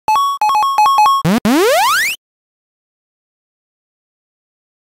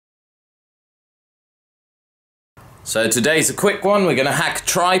So today's a quick one. We're going to hack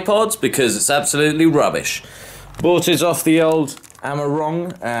tripods because it's absolutely rubbish. Bought it off the old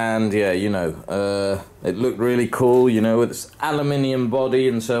Amarong, and yeah, you know, it looked really cool, you know, with its aluminium body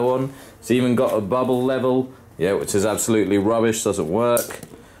and so on. It's even got a bubble level, yeah, which is absolutely rubbish, doesn't work.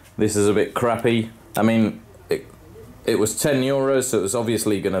 This is a bit crappy. I mean, it was €10, so it was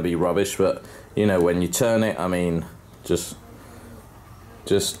obviously going to be rubbish, but, you know, when you turn it, I mean, just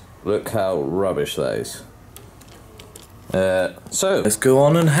look how rubbish that is. So, let's go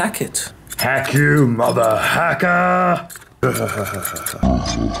on and hack it. Hack you, mother hacker!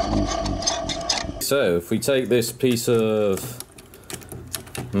 So, if we take this piece of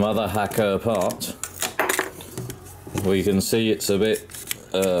mother hacker apart, we can see it's a bit,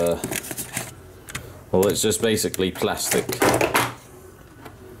 well, it's just basically plastic.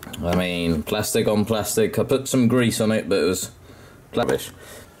 I mean, plastic on plastic. I put some grease on it, but it was rubbish.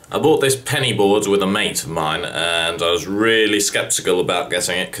 I bought this penny board with a mate of mine, and I was really skeptical about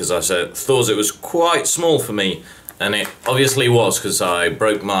getting it because I thought it was quite small for me, and it obviously was because I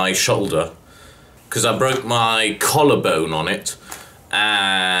broke my shoulder, because I broke my collarbone on it,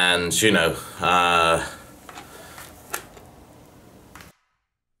 and you know, I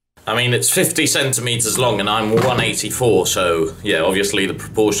mean, it's 50 centimeters long and I'm 184, so yeah, obviously the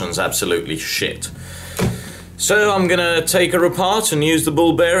proportion's absolutely shit. So I'm gonna take her apart and use the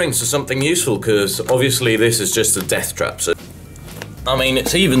ball bearings for something useful, because obviously this is just a death trap. So, I mean,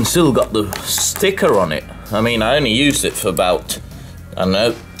 it's even still got the sticker on it. I mean, I only used it for about, I don't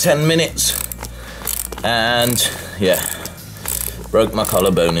know, 10 minutes. And yeah, broke my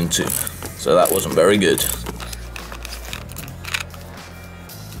collarbone in two. So that wasn't very good.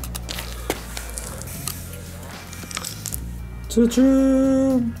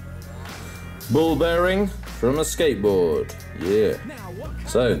 Ta-da! Ball bearing from a skateboard, yeah.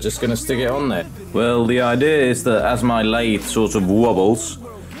 So, just gonna stick it on there. Well, the idea is that as my lathe sort of wobbles,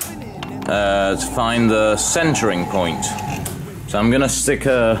 to find the centering point. So I'm gonna stick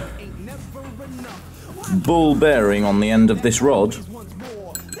a ball bearing on the end of this rod,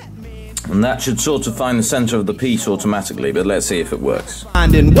 and that should sort of find the center of the piece automatically, but let's see if it works.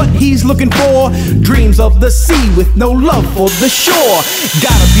 Finding what he's looking for, dreams of the sea with no love for the shore.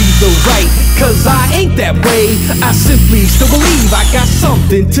 Gotta be the right, cause I ain't that way. I simply still believe I got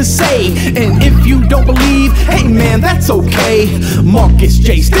something to say. And if you don't believe, hey man, that's okay. Marcus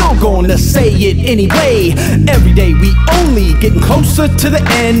J still gonna say it anyway. Every day we only getting closer to the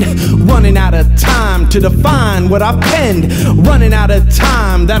end, running out of time to define what I've penned, running out of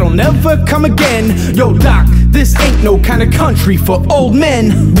time that'll never come again. Yo doc, this ain't no kind of country for old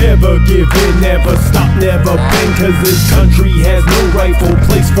men. Never give in, never stop, never bend, cause this country has no rightful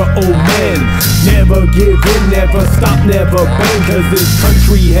place for old men. Never give in, never stop, never bend, cause this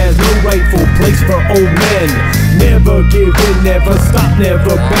country has no rightful place for old men. Never give in, never stop,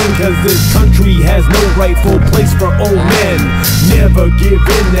 never bend, cause this country has no rightful place for old men. Never give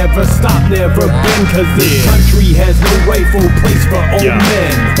in, never stop, never bend, cause this country has no rightful place for old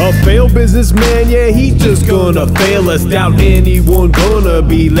men. A failed businessman, yeah, he just gonna fail us. Doubt anyone gonna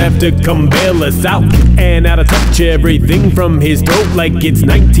be left to come bail us out. And out of touch, everything from his throat like it's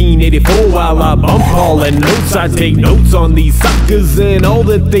 1984. While I bump all and notes, I take notes on these suckers and all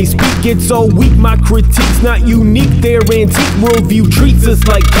that they speak. It's all weak, my critique's not unique. Their antique worldview treats us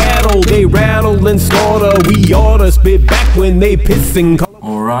like cattle. They rattle and slaughter, we oughta spit back when they piss and call.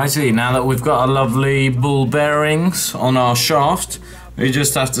 Alrighty, now that we've got our lovely ball bearings on our shaft, we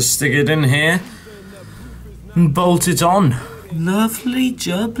just have to stick it in here and bolt it on. Lovely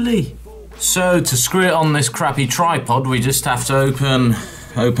jubbly. So to screw it on this crappy tripod, we just have to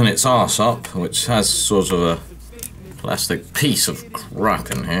open its arse up, which has sort of a plastic piece of crap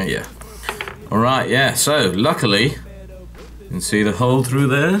in here, yeah. Alright, yeah, so luckily, you can see the hole through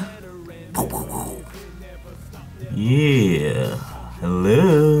there. Yeah,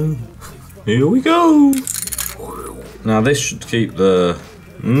 hello. Here we go. Now this should keep the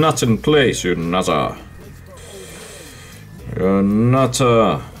nut in place, you nutter. You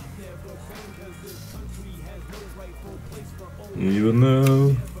nutter. Even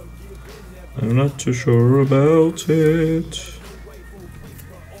though I'm not too sure about it.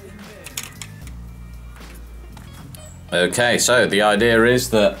 Okay, so the idea is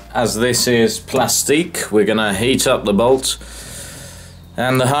that as this is plastic, we're gonna heat up the bolt,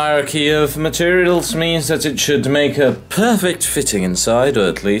 and the hierarchy of materials means that it should make a perfect fitting inside, or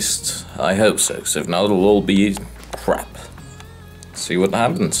at least I hope so, because if not it'll all be crap. See what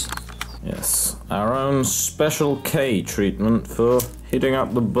happens. Yes, our own special K treatment for heating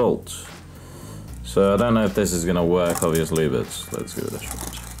up the bolt. So I don't know if this is gonna work obviously, but let's give it a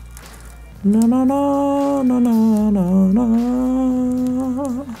shot. Na na na na na na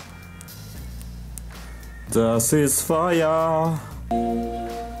na. Das ist Feuer.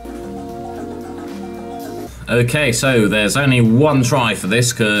 Okay, so there's only one try for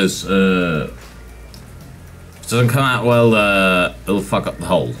this because if it doesn't come out well, it'll fuck up the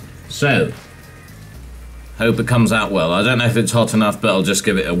hole. So, hope it comes out well. I don't know if it's hot enough, but I'll just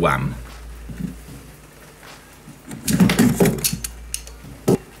give it a wham.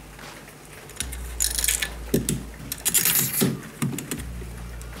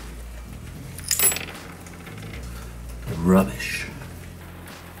 Rubbish.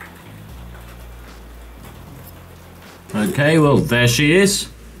 Okay, well, there she is.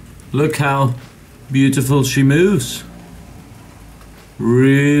 Look how beautiful she moves.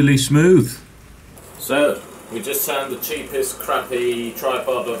 Really smooth. So, we just turned the cheapest crappy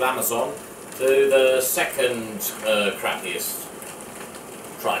tripod of Amazon to the second crappiest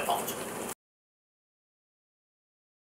tripod.